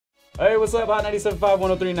Hey, what's up? Hot 97.5,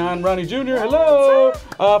 103.9, Ronnie JR. Hello.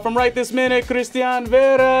 From right this minute, Christian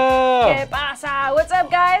Vera. ¿Qué pasa? What's up,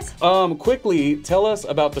 guys? Quickly, tell us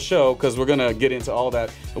about the show, because we're gonna get into all that.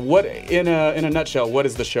 What, in a nutshell, what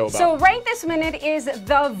is the show about? So right this minute is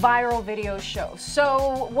the viral video show.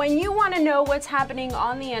 So when you want to know what's happening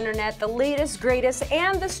on the internet, the latest, greatest,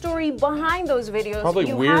 and the story behind those videos, probably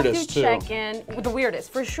you weirdest have to check in. The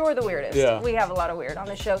weirdest, for sure, the weirdest. Yeah. We have a lot of weird on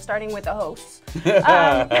the show, starting with the hosts.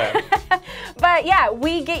 But yeah,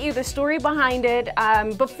 we get you the story behind it.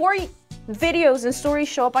 Before videos and stories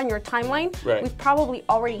show up on your timeline, we've probably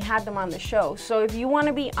already had them on the show. So if you want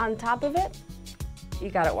to be on top of it, you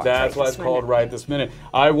gotta watch. That's why it's called Right This Minute.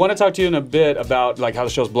 I want to talk to you in a bit about like how the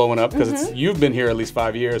show's blowing up, because you've been here at least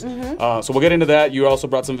 5 years. So we'll get into that. You also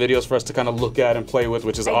brought some videos for us to kind of look at and play with,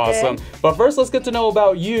 which is awesome. But first, let's get to know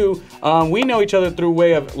about you. We know each other through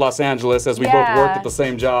way of Los Angeles, as we both worked at the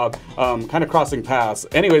same job, kind of crossing paths.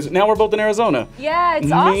 Anyways, now we're both in Arizona. Yeah,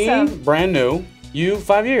 it's awesome. Me, brand new. You,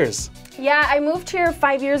 5 years. Yeah, I moved here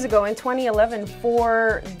 5 years ago in 2011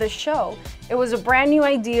 for the show. It was a brand new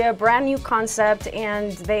idea, brand new concept,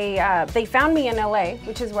 and they found me in LA,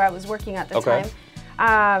 which is where I was working at the time.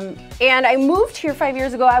 And I moved here 5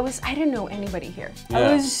 years ago. I didn't know anybody here.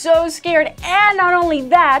 I was so scared. And not only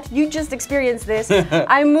that, you just experienced this.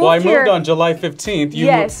 I moved moved on July 15th.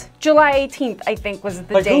 Yes, July 18th, I think, was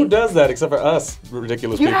the date. Who does that except for us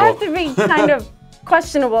ridiculous people? You have to be kind of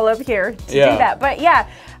questionable up here to do that. But yeah,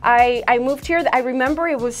 I moved here. I remember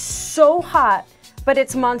it was so hot, but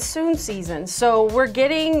it's monsoon season. So we're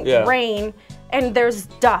getting rain, and there's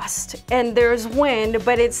dust, and there's wind,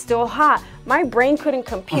 but it's still hot. My brain couldn't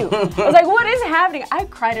compute. I was like, what is happening? I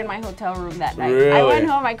cried in my hotel room that night. Really? I went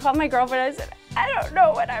home, I called my girlfriend, I said, I don't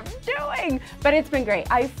know what I'm doing. But it's been great.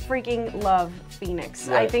 I freaking love Phoenix.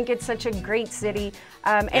 I think it's such a great city.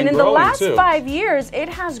 And in the last 5 years, it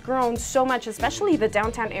has grown so much, especially the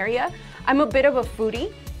downtown area. I'm a bit of a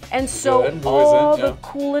foodie. And so all the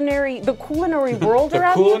culinary world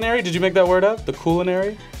around here. Culinary? Did you make that word up? The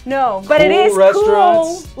culinary? No, but it is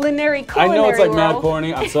restaurants. Culinary I know it's like world. mad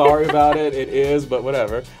corny. I'm sorry about it. It is, but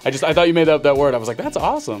whatever. I thought you made up that word. I was like, that's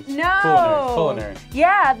awesome. No. Culinary.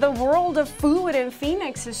 Yeah, the world of food in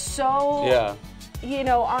Phoenix is so you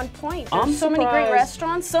know, on point. There's so many great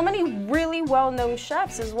restaurants, so many really well-known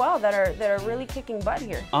chefs as well that are really kicking butt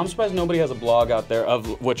here. I'm surprised nobody has a blog out there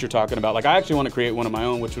of what you're talking about. Like, I actually want to create one of my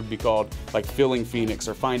own, which would be called like Filling Phoenix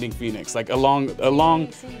or Finding Phoenix. Like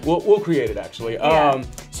we'll create it actually.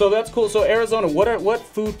 So that's cool. So Arizona, what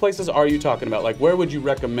food places are you talking about? Like, where would you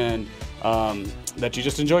recommend that you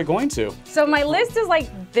just enjoy going to? So my list is like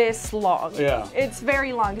this long. Yeah. It's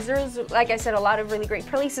very long because there's, like I said, a lot of really great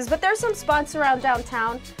places, but there's some spots around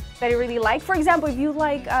downtown that I really like. For example, if you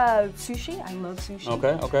like sushi, I love sushi.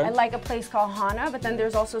 Okay. I like a place called Hana, but then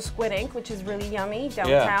there's also Squid Ink, which is really yummy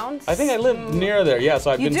downtown. I think I live near there. Yeah,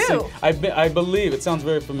 so I've been do? I believe it sounds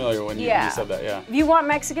very familiar when you said that. Yeah. If you want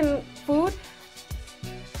Mexican food,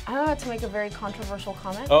 I don't have to make a very controversial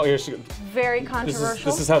comment. Oh, here she goes. Very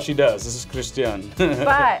controversial. This is how she does. This is Christian.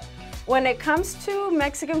 But when it comes to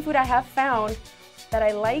Mexican food, I have found that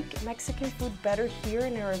I like Mexican food better here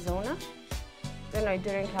in Arizona than I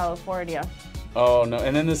did in California. Oh no!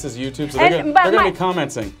 And then this is YouTube, so they're gonna be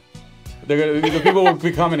commenting. The people will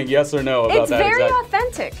be commenting yes or no about that. It's very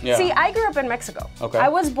authentic. Yeah. See, I grew up in Mexico. Okay. I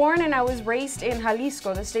was born and I was raised in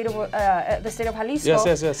Jalisco, the state of Jalisco.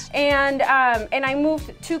 Yes. And I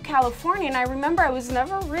moved to California, and I remember I was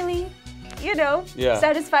never really, you know,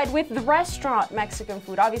 satisfied with the restaurant Mexican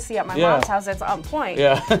food. Obviously, at my mom's house, it's on point.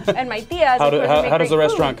 Yeah. And my tias. How does the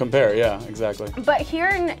restaurant compare? Yeah, exactly. But here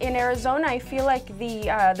in Arizona, I feel like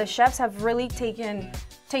the chefs have really taken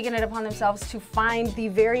it upon themselves to find the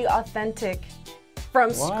very authentic,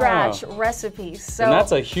 from scratch recipes. So, and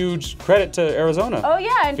that's a huge credit to Arizona. Oh yeah,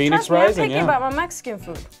 and Phoenix trust me, Rising, I'm picky about my Mexican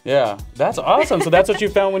food. Yeah, that's awesome. So that's what you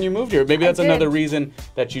found when you moved here. Maybe that's another reason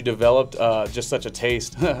that you developed just such a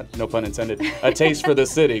taste, no pun intended, a taste for the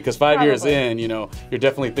city. Because 5 years in, you know, you're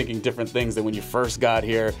definitely thinking different things than when you first got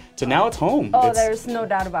here to now it's home. Oh, there's no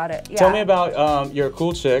doubt about it. Yeah. Tell me about, you're a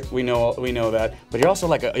cool chick, we know that, but you're also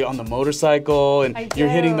like on the motorcycle and you're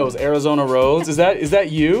hitting those Arizona roads. Is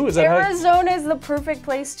that you? Arizona is the perfect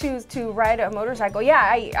place to ride a motorcycle. Yeah,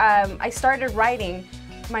 I started riding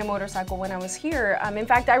my motorcycle when I was here. In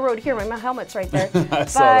fact, I rode here. My helmet's right there. I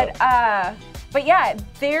saw that. But yeah,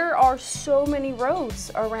 there are so many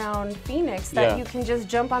roads around Phoenix that you can just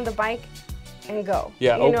jump on the bike and go.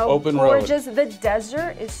 Yeah, open or road. just the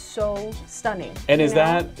desert is so stunning. And is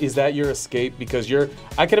that your escape? Because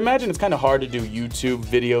I can imagine it's kind of hard to do YouTube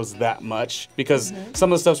videos that much because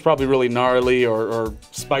some of the stuff's probably really gnarly or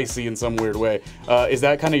spicy in some weird way. Is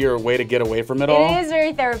that kind of your way to get away from it all? It is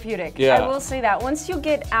very therapeutic. Yeah. I will say that. Once you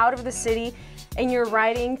get out of the city and you're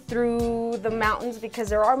riding through the mountains, because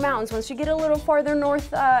there are mountains. Once you get a little farther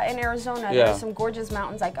north in Arizona, there are some gorgeous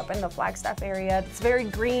mountains like up in the Flagstaff area. It's very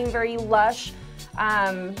green, very lush.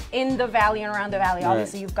 In the valley and around the valley,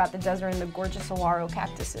 obviously you've got the desert and the gorgeous saguaro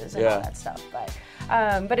cactuses and all that stuff.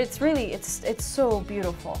 But it's really, it's so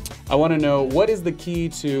beautiful. I want to know, what is the key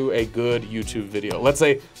to a good YouTube video? Let's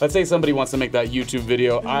say somebody wants to make that YouTube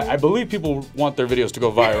video. I believe people want their videos to go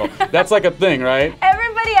viral. That's like a thing, right?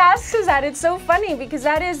 Everybody asks us that. It's so funny because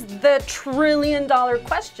that is the $1 trillion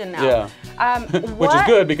question now. Yeah. Which is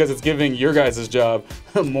good because it's giving your guys' job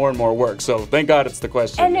more and more work. So thank God it's the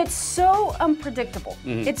question. And it's so unpredictable.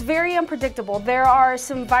 It's very unpredictable. There are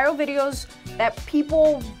some viral videos that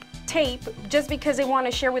people tape just because they want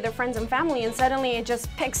to share with their friends and family, and suddenly it just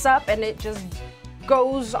picks up and it just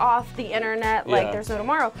goes off the internet like there's no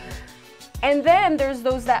tomorrow. And then there's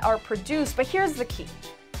those that are produced, but here's the key.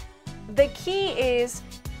 The key is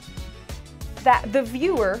that the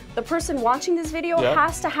viewer, the person watching this video,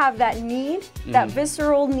 has to have that need, that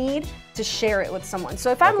visceral need to share it with someone.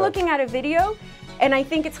 So if I'm looking at a video and I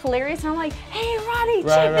think it's hilarious and I'm like, hey Ronnie,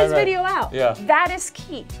 check this video out. That is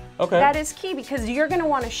key. That is key because you're gonna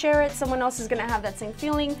want to share it. Someone else is gonna have that same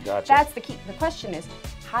feeling. That's the key. The question is,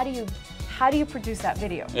 how do you produce that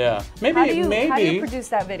video? Yeah, How do you produce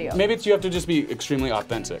that video? Maybe you have to just be extremely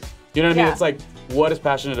authentic. You know what I mean? It's like, what is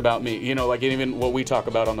passionate about me? You know, like even what we talk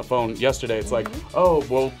about on the phone yesterday, it's like, oh,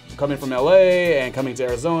 well, coming from LA and coming to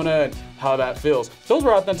Arizona and how that feels. Those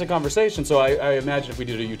were authentic conversations, so I imagine if we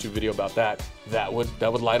did a YouTube video about that, that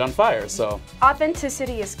would light on fire, so.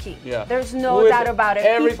 Authenticity is key. Yeah. There's no doubt about it.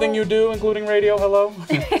 Everything you do, including radio, hello?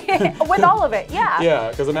 With all of it, yeah.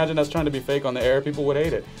 Yeah, because imagine us trying to be fake on the air, people would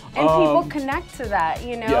hate it. And people connect to that,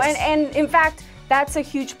 you know? Yes. And in fact, that's a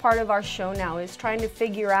huge part of our show now, is trying to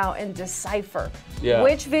figure out and decipher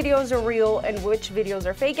which videos are real and which videos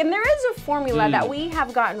are fake. And there is a formula that we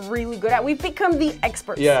have gotten really good at. We've become the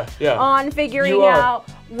experts on figuring out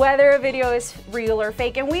whether a video is real or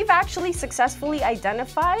fake. And we've actually successfully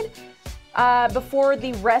identified before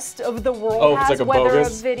the rest of the world has like whether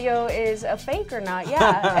bogus a video is a fake or not.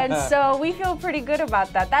 Yeah, and so we feel pretty good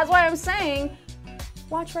about that. That's why I'm saying,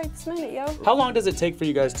 watch right this minute, yo. How long does it take for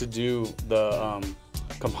you guys to do the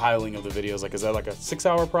compiling of the videos? Like, is that like a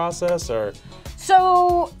 6-hour process or?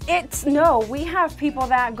 So we have people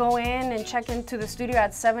that go in and check into the studio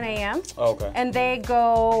at 7 a.m. And they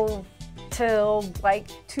go till like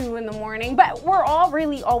 2 in the morning. But we're all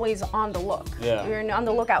really always on the look. We're on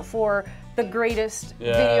the lookout for the greatest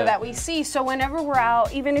video that we see. So whenever we're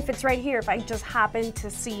out, even if it's right here, if I just happen to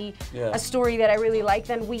see a story that I really like,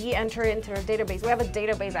 then we enter it into our database. We have a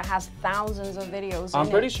database that has thousands of videos. I'm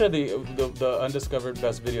pretty sure the undiscovered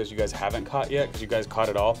best videos you guys haven't caught yet, because you guys caught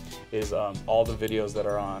it all, is all the videos that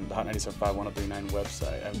are on the Hot 97.5 1039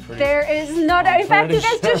 website. There is no doubt. In fact, you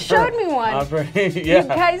guys just showed me one. You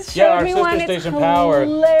guys showed me one. It's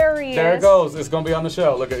hilarious. There it goes. It's going to be on the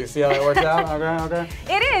show. Look, you see how that works out? Okay.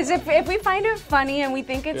 It is. If we find it funny and we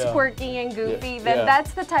think it's quirky and goofy, then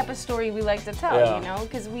that's the type of story we like to tell, you know,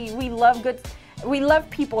 because we love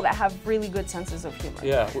people that have really good senses of humor.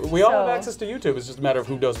 Yeah, we all have access to YouTube. It's just a matter of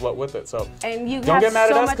who does what with it. So and you don't get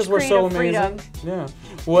mad at us because we're so amazing. Yeah.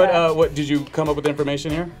 What did you come up with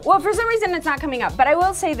information here? Well, for some reason it's not coming up, but I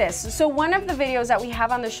will say this. So one of the videos that we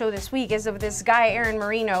have on the show this week is of this guy Aaron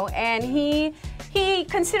Marino, and he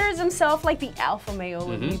considers himself like the alpha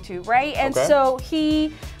male of YouTube, right? And so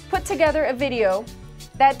he put together a video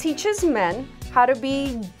that teaches men how to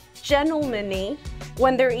be gentlemanly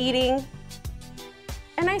when they're eating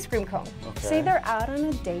an ice cream cone. Say they're out on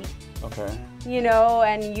a date, you know,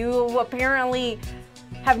 and you apparently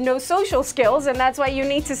have no social skills, and that's why you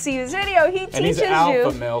need to see this video. He teaches you. And he's an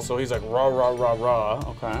alpha male, so he's like rah, rah, rah, rah.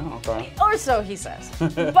 Okay. Or so he says.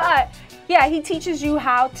 But yeah, he teaches you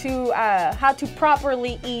how to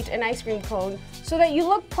properly eat an ice cream cone so that you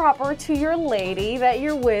look proper to your lady that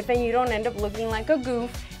you're with and you don't end up looking like a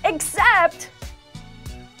goof. Except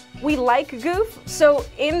we like goof, so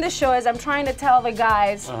in the show, as I'm trying to tell the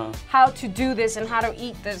guys how to do this and how to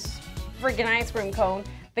eat this freaking ice cream cone,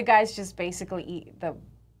 the guys just basically eat the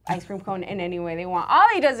ice cream cone in any way they want.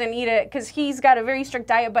 Ollie doesn't eat it because he's got a very strict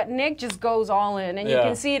diet, but Nick just goes all in, and you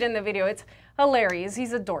can see it in the video. It's hilarious.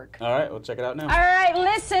 He's a dork. All right, we'll check it out now. All right,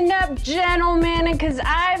 listen up, gentlemen, because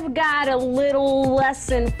I've got a little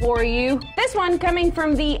lesson for you. This one coming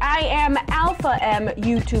from the I Am Alpha Alpha M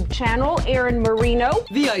YouTube channel, Aaron Marino.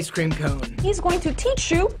 The ice cream cone. He's going to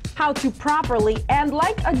teach you how to properly and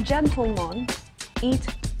like a gentleman eat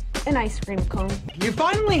an ice cream cone. You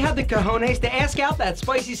finally had the cojones to ask out that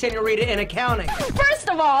spicy senorita in accounting.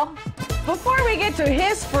 First of all, before we get to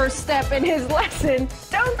his first step in his lesson,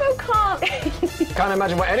 don't go calm. Can't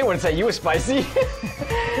imagine what anyone would say. You were spicy.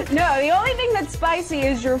 No, the only thing that's spicy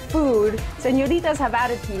is your food. Senoritas have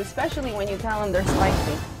attitude, especially when you tell them they're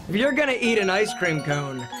spicy. If you're gonna eat an ice cream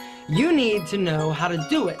cone, you need to know how to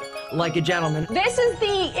do it like a gentleman. This is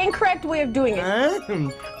the incorrect way of doing it.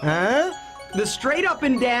 Huh? The straight up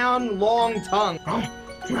and down long tongue.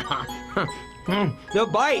 The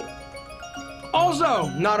bite. Also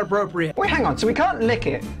not appropriate. Wait, hang on. So we can't lick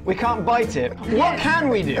it. We can't bite it. What can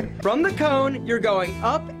we do? From the cone, you're going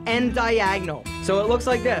up and diagonal. So it looks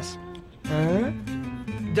like this.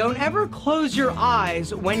 Don't ever close your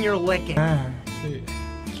eyes when you're licking.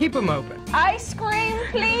 Keep them open. Ice cream,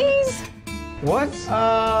 please. What?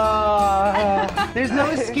 There's no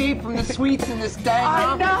escape from the sweets in this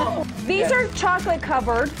dang. No. These are chocolate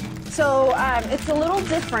covered, so it's a little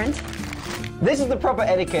different. This is the proper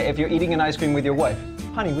etiquette if you're eating an ice cream with your wife.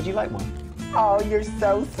 Honey, would you like one? Oh, you're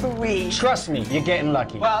so sweet. Trust me, you're getting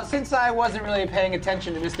lucky. Well, since I wasn't really paying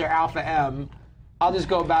attention to Mr. Alpha M, I'll just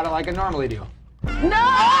go about it like I normally do. No!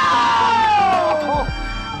 Oh!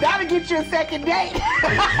 That'll get you a second date.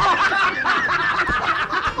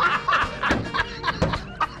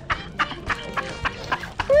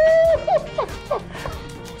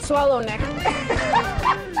 Swallow, Nick.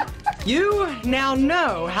 You now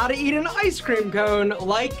know how to eat an ice cream cone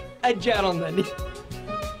like a gentleman.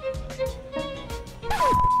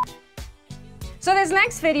 So this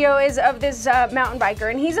next video is of this mountain biker,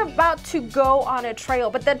 and he's about to go on a trail,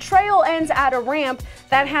 but the trail ends at a ramp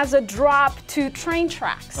that has a drop to train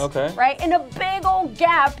tracks. Okay. Right? And a big old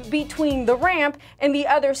gap between the ramp and the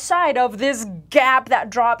other side of this gap that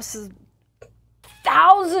drops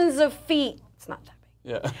thousands of feet. It's not that big.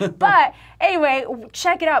 Yeah. But anyway,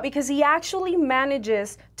 check it out because he actually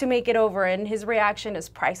manages to make it over, and his reaction is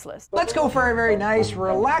priceless. Let's go for a very nice,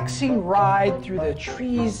 relaxing ride through the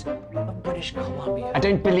trees of British Columbia. I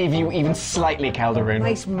don't believe you even slightly, Calderon.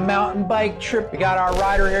 Nice mountain bike trip. We got our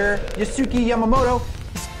rider here, Yasuki Yamamoto.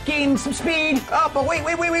 He's gaining some speed. Oh, but wait,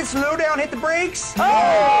 slow down, hit the brakes.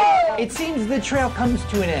 Oh! It seems the trail comes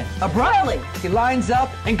to an end. Abruptly, he lines up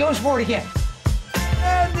and goes for it again.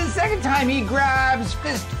 And the second time he grabs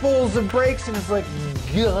fistfuls of brakes and is like,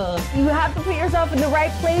 gah. You have to put yourself in the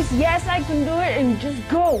right place. Yes, I can do it, and just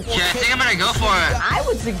go. Yeah, I think I'm gonna go for it. I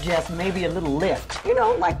would suggest maybe a little lift. You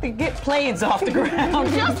know, like to get planes off the ground,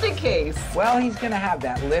 just in case. Well, he's gonna have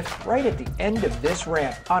that lift right at the end of this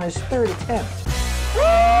ramp on his third attempt.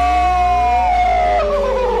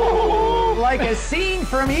 Like a scene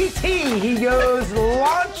from E.T., he goes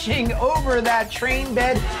launching over that train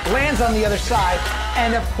bed, lands on the other side,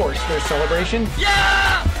 and of course there's celebration.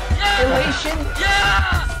 Yeah! Yeah! Elation.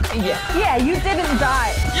 Yeah! Yeah, you didn't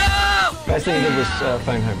die. Yeah! Best thing you did was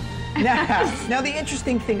phone home. Now, the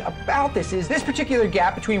interesting thing about this is this particular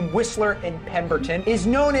gap between Whistler and Pemberton is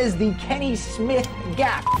known as the Kenny Smith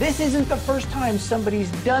Gap. This isn't the first time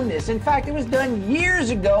somebody's done this. In fact, it was done years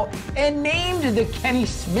ago and named the Kenny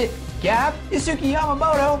Smith Gap. Yasuki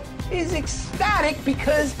Yamamoto is ecstatic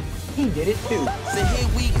because he did it too. So here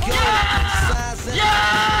we go.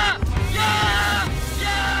 Yeah! Yeah!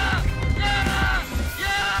 Yeah!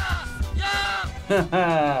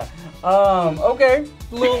 Yeah! Yeah! Okay.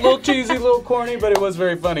 A little cheesy, a little corny, but it was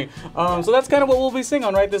very funny. So that's kind of what we'll be seeing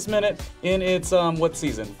on Right This Minute in its, what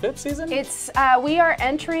season? 5th season? It's, we are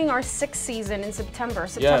entering our 6th season in September.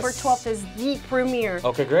 September 12th is the premiere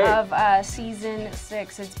of season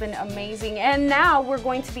 6. It's been amazing. And now we're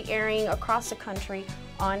going to be airing across the country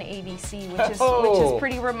on ABC, which is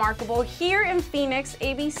pretty remarkable. Here in Phoenix,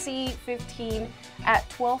 ABC 15 at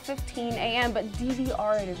 12:15 a.m., but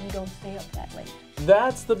DVR it if you don't stay up that late.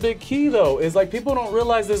 That's the big key, though, is like people don't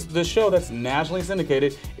realize this show that's nationally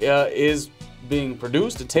syndicated is being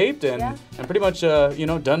produced, taped, and pretty much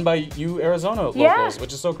done by you Arizona locals,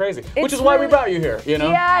 which is so crazy. Which is why we brought you here, you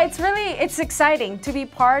know? Yeah, it's exciting to be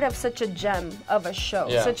part of such a gem of a show,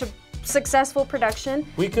 such a successful production.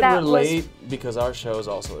 We could relate because our show is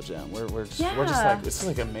also a gem. We're just like, it's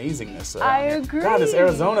like amazingness. I agree. God, this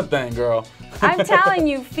Arizona thing, girl. I'm telling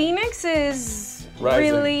you, Phoenix is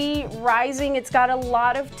really rising. It's got a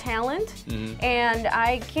lot of talent, and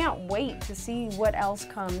I can't wait to see what else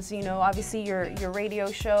comes. You know, obviously your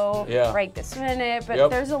radio show, Right This Minute, but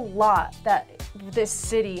there's a lot that this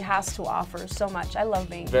city has to offer so much. I love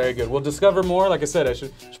being Very good. We'll discover more. Like I said, I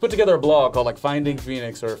should put together a blog called like Finding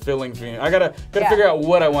Phoenix or Filling Phoenix. I gotta figure out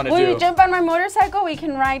what I want to do. Will you jump on my motorcycle? We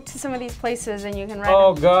can ride to some of these places and you can ride.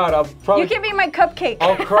 Oh God, I'll probably. You can be my cupcake.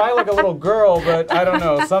 I'll cry like a little girl, but I don't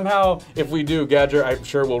know. Somehow, if we do, Gadger, I'm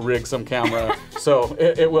sure we'll rig some camera, so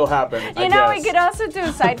it will happen. You know, we could also do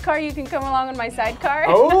a sidecar. You can come along on my sidecar.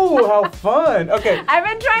 Oh, how fun! Okay. I've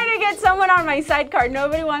been trying to get someone on my sidecar.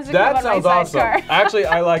 Nobody wants to come on my sidecar. That sounds awesome. Actually,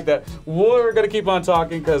 I like that. We're gonna keep on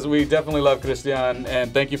talking because we definitely love Christian,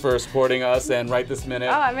 and thank you for supporting us. And right this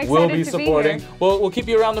minute, I'm excited we'll be to supporting. be here. We'll keep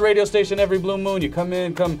you around the radio station every blue moon. You come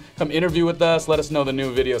in, come interview with us. Let us know the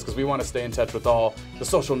new videos because we want to stay in touch with all the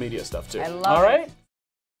social media stuff too. I love all right. it.